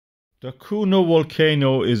The Dukono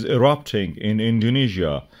volcano is erupting in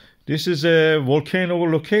Indonesia. This is a volcano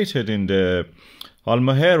located in the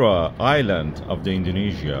Halmahera island of the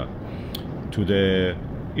Indonesia, to the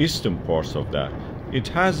eastern parts of that. It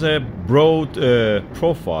has a broad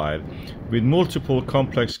profile with multiple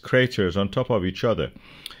complex craters on top of each other.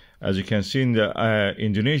 As you can see in the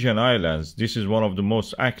Indonesian islands, this is one of the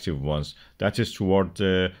most active ones. That is toward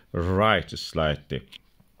the right slightly.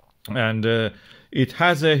 And it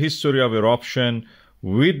has a history of eruption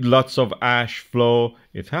with lots of ash flow.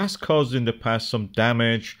 It has caused in the past some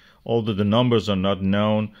damage, although the numbers are not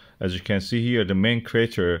known. As you can see here, the main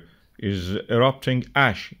crater is erupting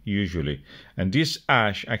ash usually. And this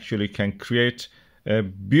ash actually can create a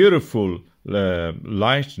beautiful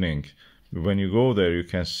lightning. When you go there, you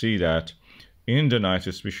can see that in the night,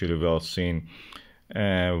 especially well seen.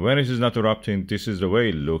 When it is not erupting, this is the way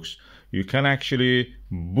it looks. You can actually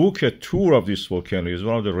book a tour of this volcano. It's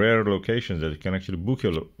one of the rare locations that you can actually book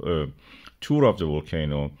a tour of the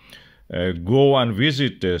volcano. Go and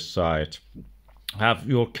visit the site. Have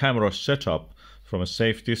your camera set up from a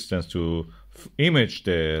safe distance to image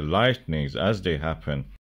the lightnings as they happen.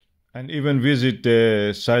 And even visit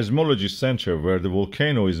the seismology center where the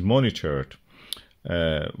volcano is monitored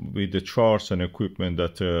with the charts and equipment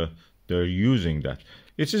that they're using that.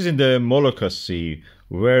 It is in the Molucca Sea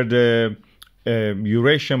where the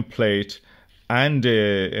Eurasian plate and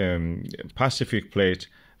the Pacific plate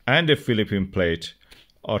and the Philippine plate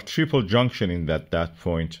are triple junction in that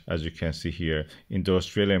point, as you can see here. The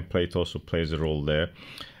Australian plate also plays a role there.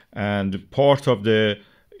 And part of the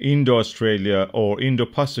Indo-Australia or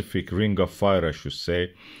Indo-Pacific ring of fire, I should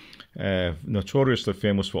say, notoriously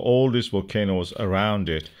famous for all these volcanoes around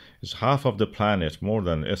it. Is half of the planet,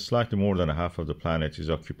 slightly more than half of the planet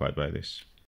is occupied by this.